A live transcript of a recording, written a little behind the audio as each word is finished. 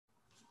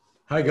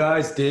Hi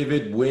guys,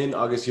 David Wynn,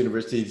 August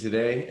University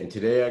today, and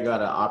today I got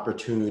an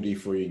opportunity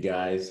for you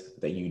guys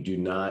that you do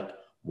not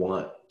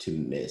want to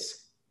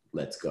miss.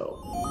 Let's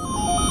go.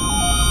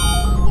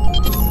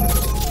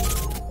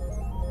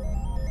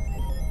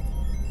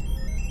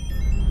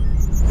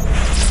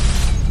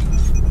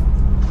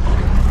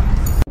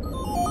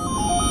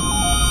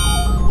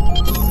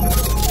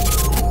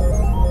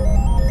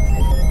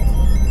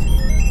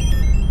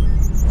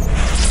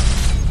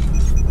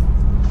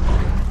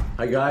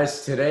 Hi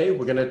guys, today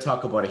we're going to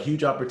talk about a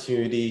huge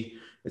opportunity.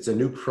 It's a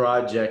new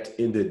project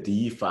in the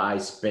DeFi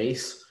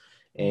space,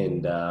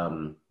 and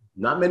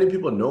not many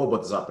people know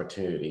about this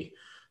opportunity.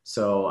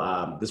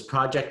 So this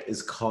project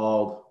is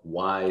called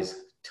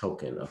Wise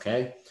Token,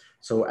 okay?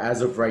 So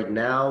as of right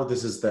now,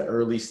 this is the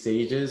early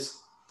stages.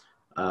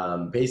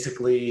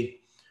 Basically,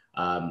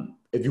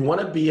 if you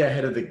want to be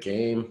ahead of the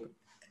game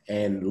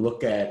and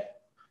look at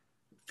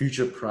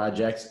future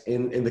projects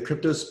in the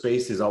crypto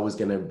space, is always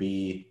going to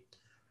be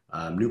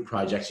new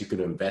projects you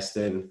can invest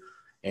in.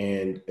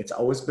 And it's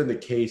always been the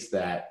case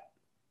that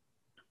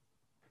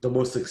the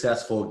most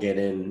successful get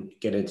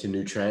into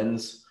new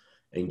trends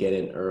and get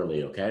in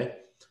early, okay?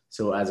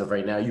 So as of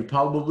right now, you've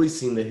probably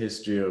seen the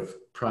history of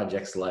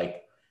projects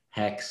like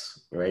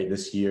Hex, right?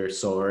 This year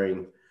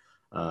soaring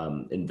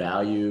in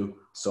value,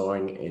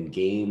 soaring in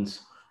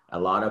gains. A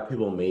lot of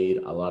people made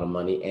a lot of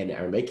money and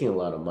are making a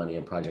lot of money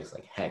in projects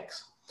like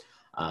Hex.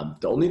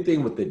 The only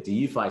thing with the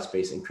DeFi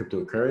space and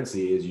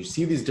cryptocurrency is you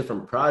see these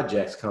different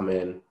projects come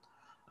in,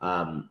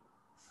 and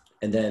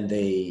then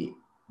they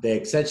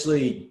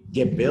essentially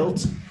get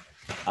built.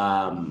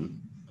 I'm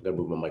gonna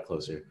move my mic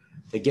closer.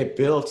 They get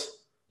built.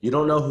 You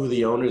don't know who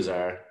the owners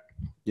are.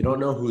 You don't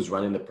know who's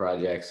running the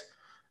projects.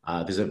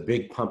 There's a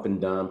big pump and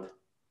dump.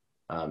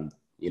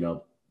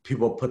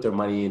 People put their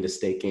money into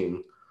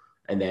staking,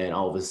 and then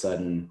all of a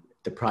sudden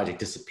the project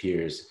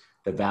disappears.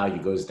 The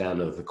value goes down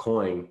to the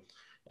coin.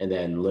 And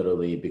then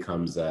literally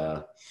becomes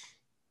a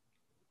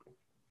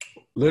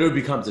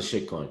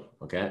shit coin,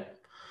 okay?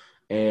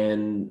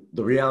 And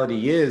the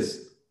reality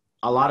is,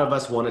 a lot of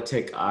us want to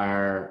take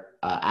our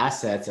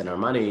assets and our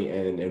money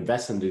and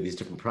invest into these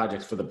different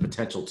projects for the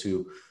potential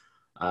to,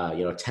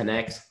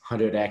 10x,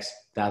 100x,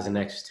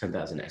 1000x,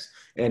 10,000x.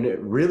 And it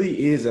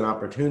really is an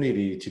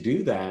opportunity to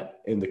do that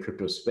in the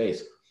crypto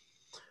space.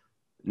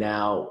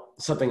 Now,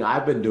 something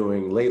I've been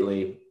doing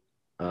lately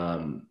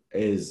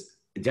is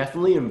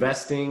definitely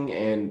investing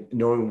and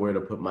knowing where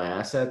to put my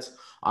assets.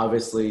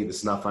 Obviously, this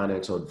is not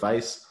financial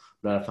advice.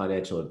 I'm not a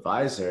financial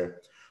advisor,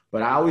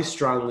 but I always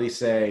strongly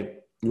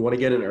say you want to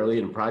get in early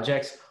in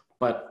projects,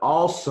 but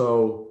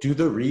also do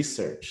the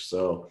research.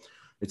 So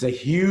it's a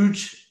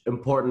huge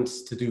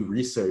importance to do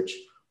research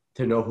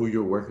to know who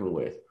you're working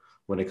with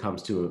when it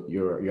comes to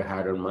your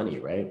hard-earned money,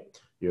 right?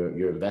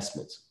 Your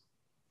investments.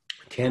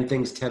 Can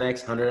things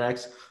 10x,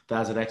 100x,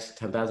 1000x,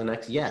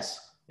 10,000x?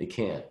 Yes, they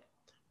can,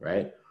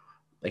 right?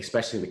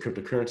 Especially in the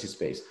cryptocurrency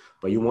space,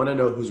 but you want to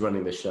know who's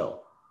running the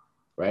show,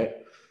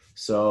 right?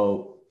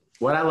 So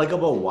what I like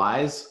about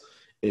Wise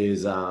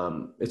is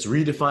it's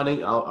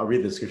redefining, I'll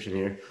read the description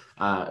here.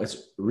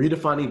 It's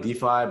redefining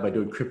DeFi by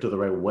doing crypto the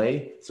right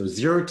way. So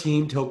 0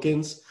 team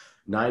tokens,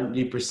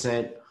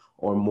 90%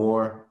 or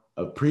more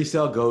of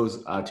pre-sale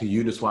goes to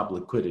Uniswap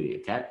liquidity,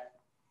 okay?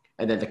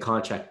 And then the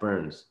contract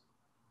burns.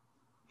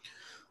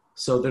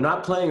 So they're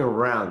not playing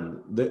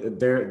around.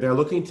 They're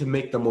looking to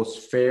make the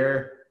most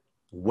fair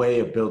way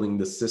of building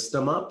the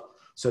system up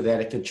so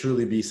that it can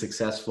truly be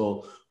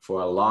successful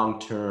for a long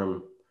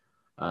term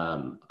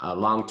and for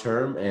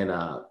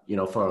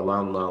a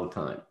long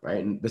time,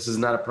 right? And this is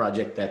not a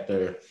project that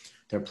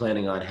they're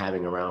planning on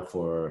having around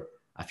for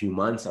a few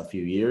months, a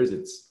few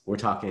years. We're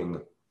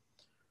talking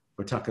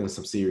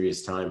some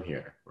serious time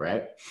here,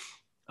 right?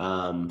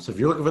 So if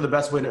you're looking for the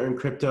best way to earn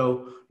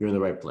crypto, you're in the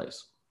right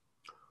place.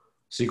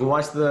 So you can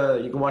watch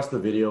the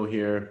video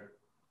here.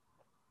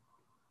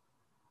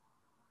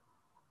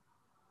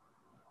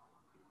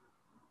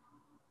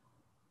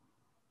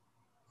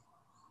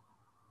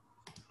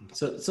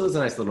 So it's a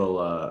nice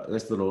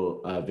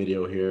little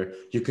video here.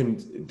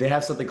 They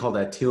have something called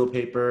that teal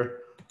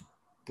paper,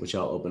 which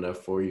I'll open up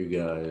for you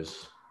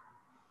guys.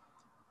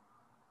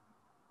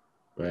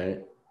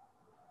 Right,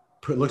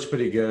 looks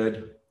pretty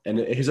good. And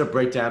here's a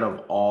breakdown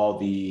of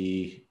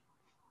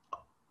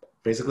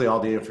basically all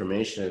the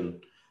information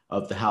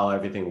of how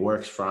everything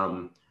works,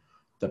 from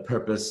the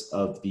purpose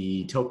of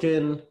the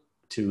token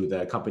to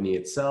the company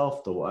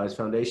itself, the Wise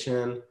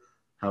Foundation,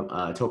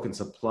 token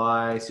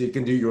supply. So you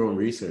can do your own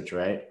research,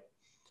 right?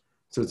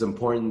 So it's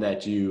important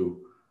that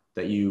you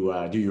do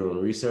your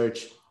own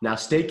research. Now,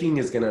 staking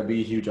is going to be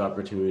a huge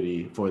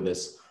opportunity for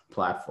this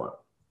platform,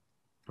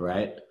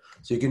 right?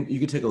 So you can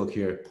take a look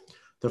here.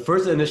 The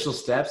first initial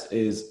steps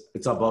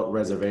it's about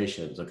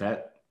reservations,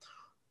 okay?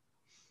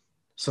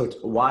 So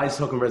Wise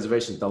token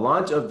reservations. The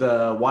launch of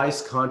the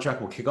Wise contract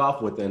will kick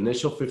off with the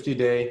initial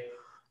 50-day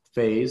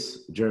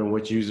phase, during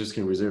which users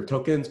can reserve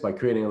tokens by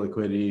creating a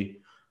liquidity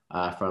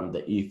from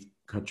the ETH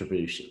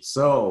contribution.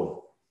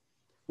 So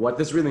what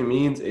this really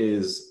means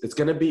is it's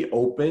going to be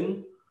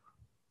open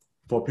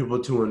for people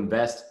to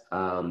invest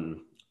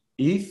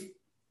ETH,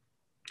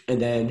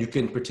 and then you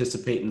can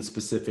participate in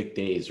specific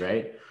days,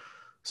 right?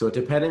 So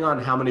depending on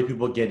how many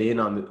people get in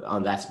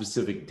on that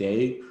specific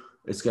day,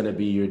 it's going to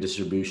be your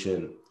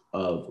distribution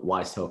of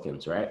WISE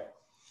tokens, right?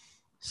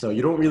 So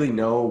you don't really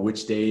know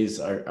which days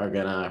are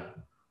going to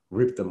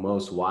reap the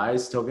most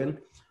WISE token.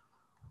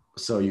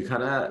 So it's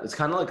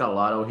kind of like a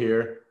lotto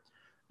here.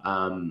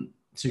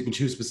 So you can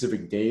choose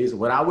specific days.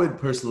 What I would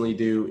personally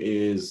do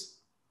is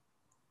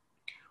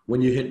when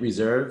you hit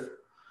reserve,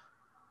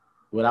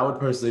 what I would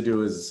personally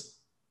do is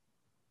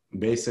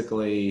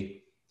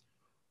basically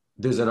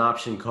there's an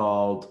option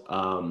called,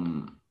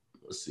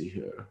 let's see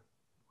here.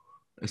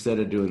 Instead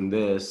of doing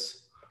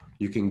this,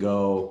 you can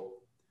go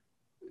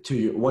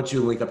to once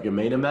you link up your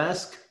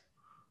MetaMask,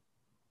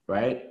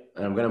 right?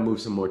 And I'm going to move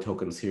some more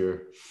tokens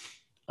here.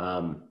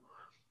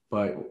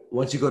 But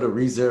once you go to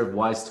reserve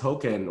WISE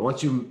token,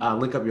 once you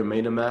link up your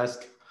MetaMask,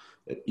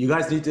 you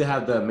guys need to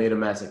have the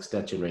MetaMask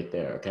extension right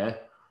there, okay?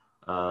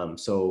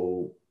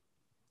 So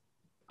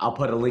I'll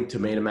put a link to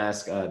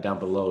MetaMask down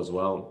below as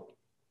well,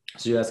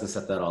 so you guys can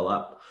set that all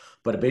up.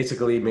 But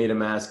basically,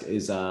 MetaMask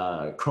is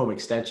a Chrome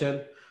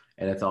extension,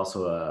 and it's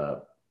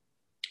also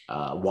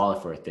a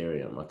wallet for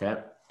Ethereum, okay?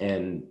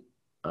 And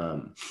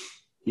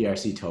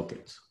ERC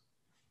tokens,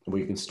 where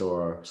you can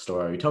store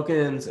your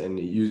tokens and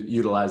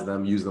utilize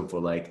them, use them for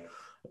like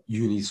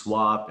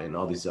Uniswap and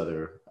all these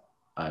other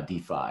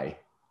DeFi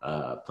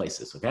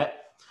places, okay?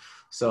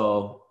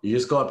 So you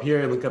just go up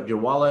here and link up your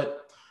wallet.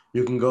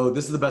 You can go,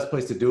 this is the best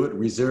place to do it,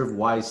 reserve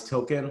WISE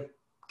token,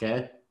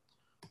 okay?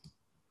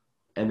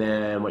 And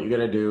then what you're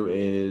gonna do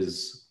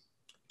is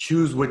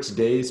choose which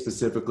day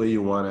specifically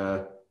you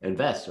wanna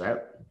invest, right?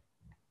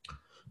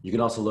 You can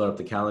also load up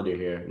the calendar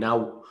here.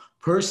 Now,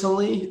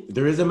 personally,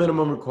 there is a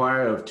minimum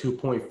require of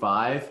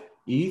 2.5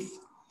 ETH,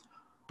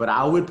 but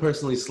I would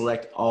personally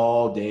select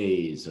all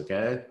days,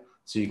 okay?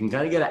 So you can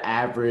kind of get an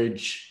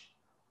average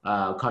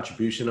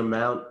contribution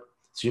amount.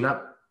 So you're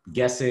not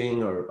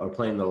guessing or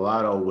playing the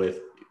lotto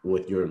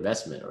with your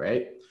investment,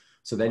 right?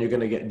 So then you're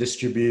gonna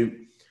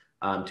distribute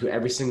to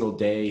every single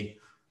day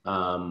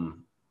of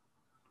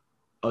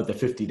the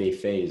 50-day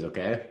phase,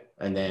 okay?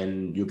 And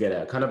then you get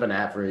a kind of an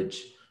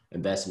average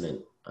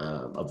investment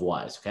of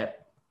WISE, okay?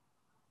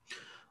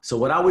 So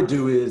what I would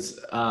do is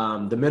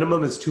the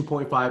minimum is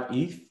 2.5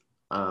 ETH,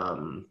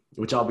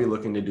 which I'll be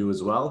looking to do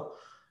as well.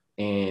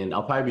 And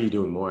I'll probably be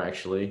doing more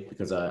actually,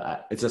 because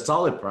it's a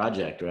solid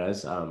project,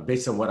 guys.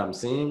 Based on what I'm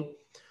seeing,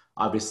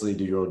 obviously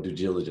do your own due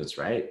diligence,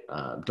 right?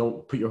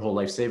 Don't put your whole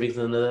life savings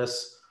into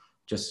this.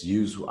 Just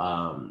use,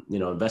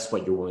 invest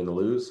what you're willing to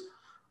lose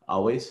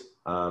always.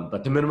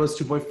 But the minimum is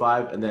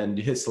 2.5, and then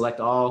you hit select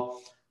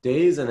all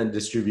days and then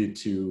distribute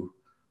to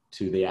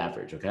the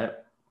average, okay?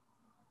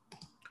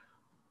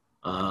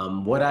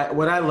 What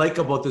I like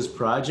about this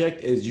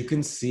project is you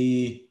can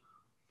see,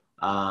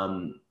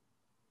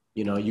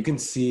 you can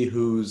see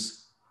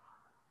who's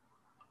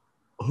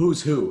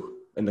who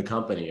in the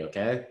company,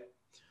 okay?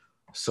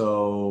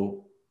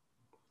 So,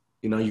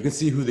 you can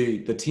see who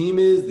the team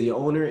is, the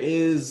owner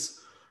is.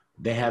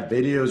 They have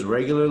videos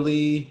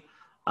regularly.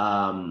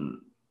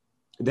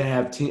 They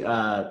have team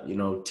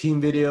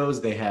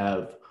videos. They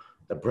have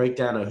the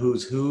breakdown of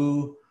who's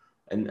who,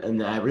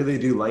 and I really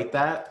do like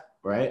that.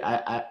 Right.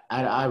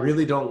 I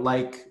really don't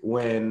like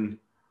when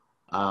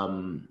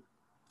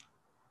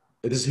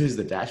here's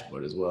the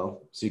dashboard as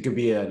well. So you could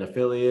be an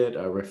affiliate,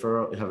 a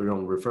referral, have your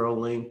own referral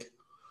link.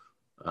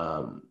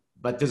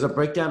 But there's a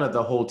breakdown of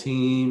the whole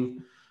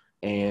team,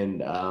 and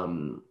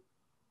no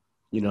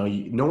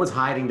one's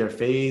hiding their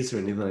face or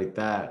anything like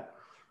that,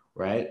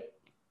 right?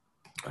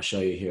 I'll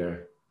show you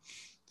here.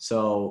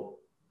 So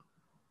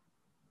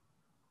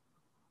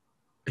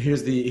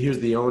here's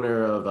the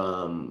owner of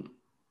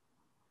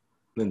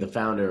and the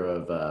founder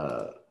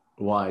of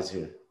WISE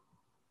here.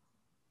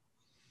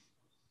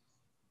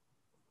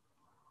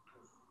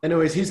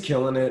 Anyways, he's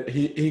killing it.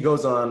 He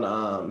goes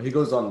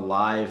on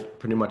live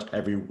pretty much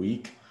every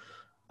week.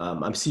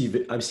 I see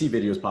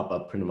videos pop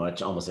up pretty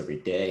much almost every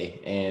day,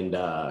 and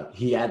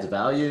he adds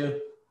value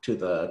to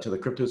the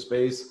crypto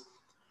space.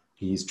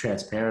 He's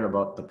transparent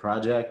about the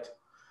project,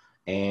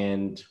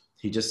 and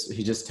he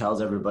just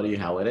tells everybody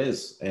how it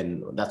is,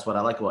 and that's what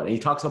I like about it. And he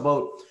talks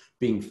about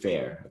being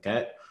fair.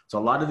 Okay, so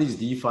a lot of these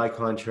DeFi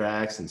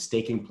contracts and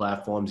staking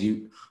platforms,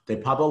 they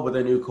pop up with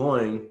a new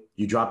coin,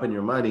 you drop in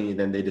your money,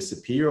 then they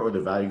disappear, or the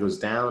value goes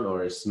down,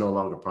 or it's no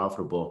longer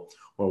profitable.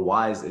 Or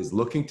WISE is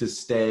looking to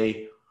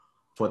stay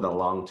for the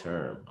long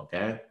term.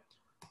 Okay,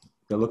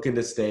 they're looking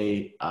to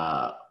stay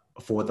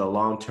for the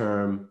long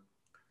term.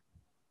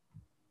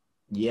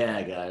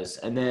 Yeah, guys.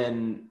 And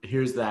then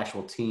here's the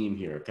actual team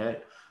here.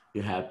 Okay,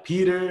 you have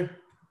Peter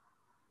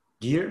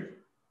Gear,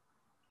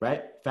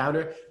 right?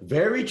 Founder,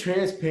 very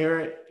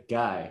transparent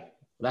guy.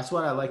 That's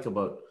what I like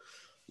about.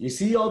 You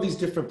see all these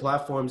different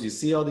platforms, you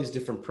see all these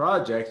different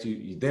projects.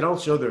 They don't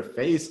show their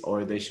face,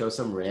 or they show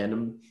some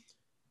random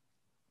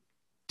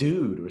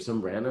dude or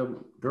some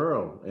random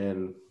girl,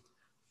 and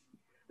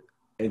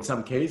in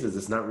some cases,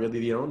 it's not really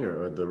the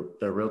owner or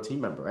the real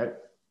team member, right?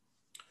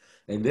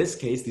 In this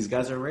case, these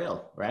guys are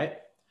real, right?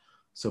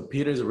 So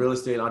Peter's a real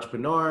estate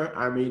entrepreneur,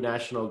 Army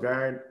National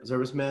Guard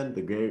serviceman.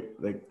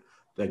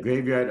 The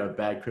graveyard of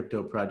bad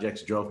crypto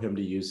projects drove him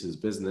to use his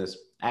business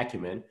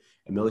acumen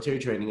and military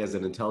training as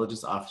an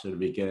intelligence officer to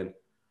begin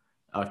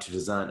to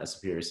design a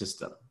superior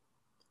system.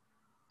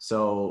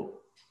 So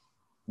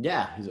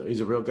yeah,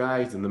 he's a real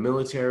guy. He's in the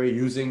military,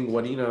 using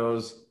what he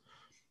knows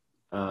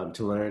to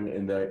learn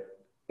in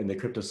the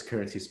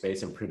cryptocurrency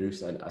space and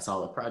produce a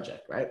solid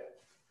project, right?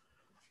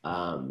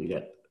 You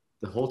got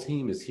the whole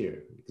team is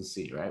here. You can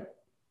see, right?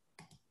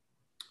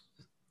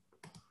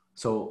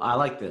 So I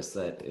like this,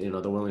 that, you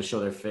know, they're willing to show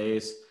their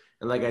face.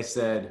 And like I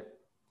said,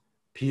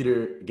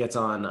 Peter gets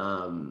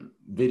on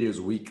videos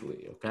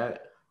weekly, okay?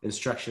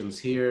 Instructions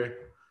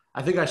here.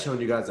 I think I've shown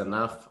you guys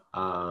enough.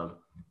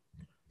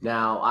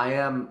 Now I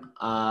am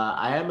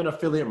an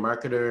affiliate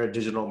marketer,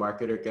 digital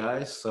marketer,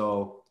 guys.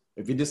 So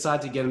if you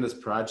decide to get in this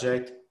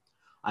project,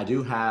 I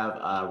do have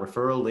a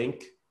referral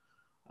link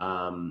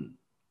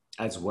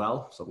as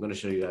well. So I'm going to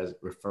show you guys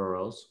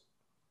referrals.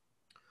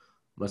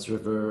 Must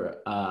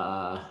refer.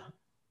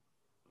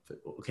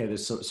 Okay,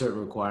 there's some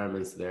certain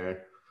requirements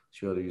there.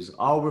 Should be able to use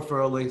all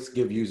referral links.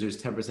 Give users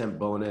 10%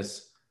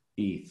 bonus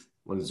ETH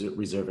when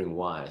reserving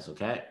Wise.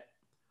 Okay,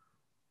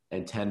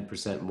 and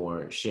 10%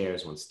 more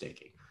shares when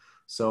staking.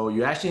 So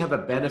you actually have a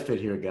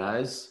benefit here,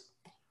 guys.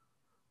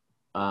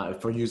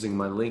 For using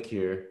my link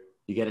here,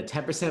 you get a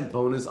 10%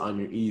 bonus on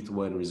your ETH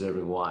when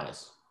reserving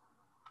Wise.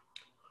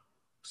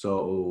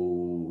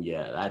 So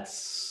yeah,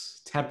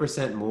 that's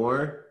 10%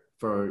 more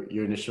for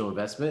your initial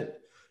investment.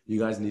 You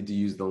guys need to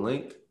use the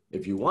link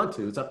if you want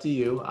to. It's up to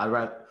you.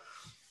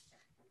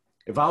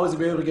 If I was to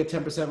be able to get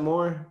 10%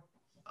 more,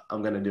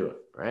 I'm gonna do it,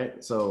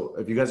 right? So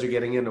if you guys are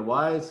getting into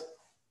Wise,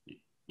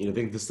 you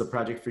think this is the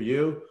project for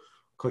you,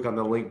 click on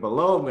the link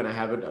below. I'm gonna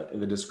have it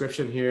in the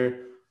description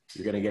here.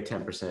 You're gonna get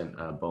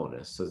 10%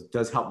 bonus. So it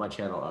does help my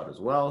channel out as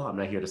well. I'm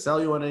not here to sell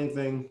you on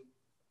anything,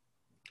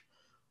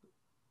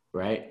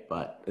 right?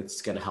 But it's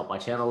gonna help my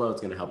channel out.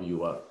 It's gonna help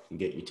you out and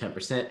get you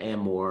 10%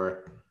 and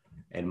more,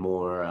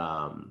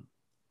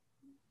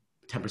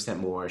 10%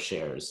 more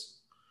shares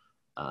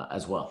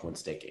as well when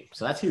staking.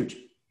 So that's huge.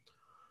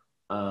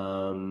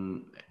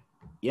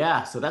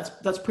 Yeah, so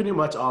that's pretty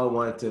much all I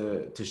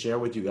wanted to share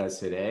with you guys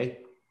today.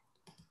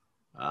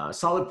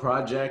 Solid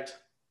project,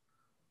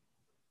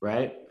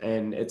 right?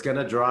 And it's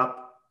gonna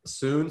drop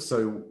soon,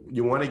 so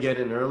you want to get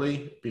in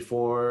early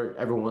before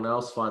everyone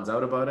else finds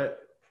out about it.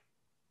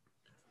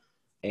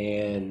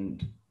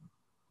 And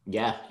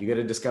yeah, you got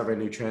to discover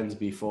new trends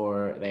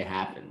before they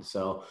happen.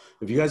 So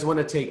if you guys want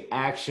to take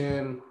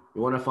action,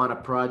 you want to find a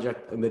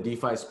project in the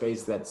DeFi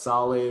space that's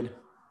solid,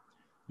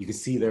 you can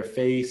see their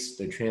face,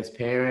 they're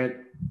transparent,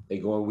 they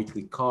go on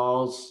weekly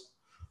calls,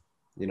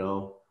 you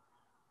know.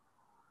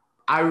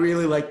 I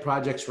really like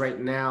projects right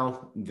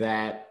now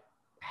that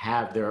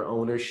have their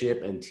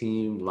ownership and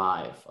team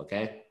live,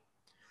 okay?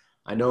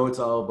 I know it's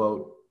all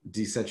about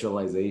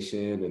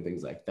decentralization and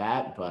things like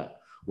that,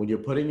 but when you're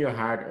putting your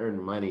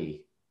hard-earned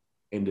money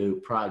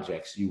into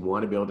projects, you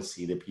want to be able to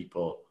see the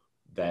people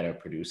that are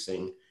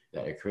producing,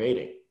 that are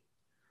creating.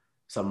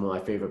 Some of my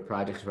favorite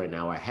projects right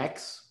now are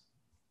Hex,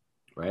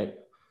 right?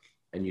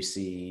 And you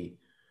see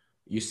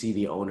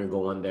the owner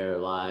go on there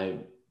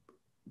live,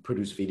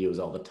 produce videos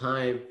all the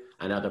time.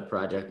 Another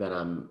project that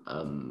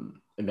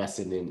I'm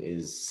invested in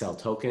is Sell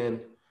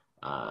Token,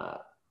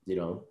 you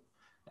know,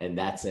 and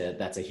that's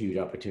a huge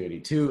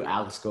opportunity too.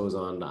 Alex goes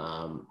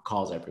on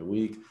calls every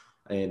week,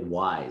 and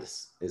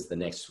Wise is the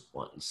next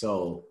one.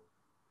 So,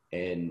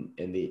 and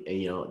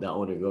you know, the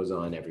owner goes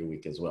on every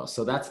week as well.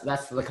 So that's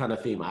the kind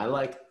of theme I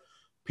like.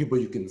 People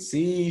you can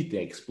see, they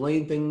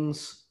explain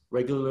things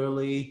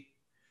regularly,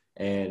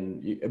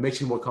 and it makes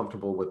you more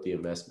comfortable with the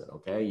investment.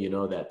 Okay, you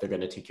know that they're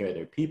going to take care of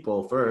their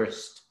people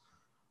first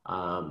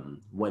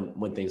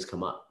when things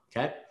come up.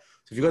 Okay,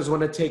 so if you guys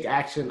want to take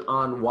action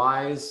on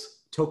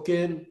Wise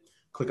Token,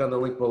 click on the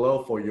link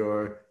below for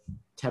your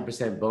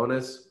 10%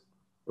 bonus,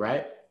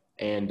 right?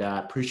 And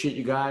appreciate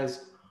you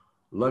guys.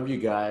 Love you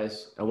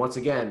guys. And once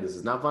again, this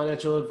is not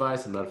financial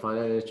advice. I'm not a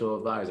financial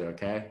advisor,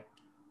 okay?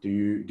 Do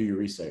your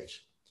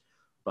research.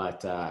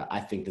 But I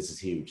think this is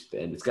huge,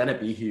 and it's gonna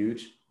be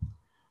huge.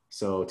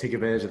 So take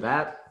advantage of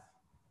that.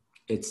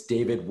 It's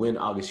David Wynn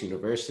August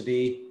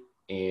University,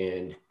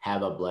 and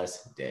have a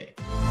blessed day.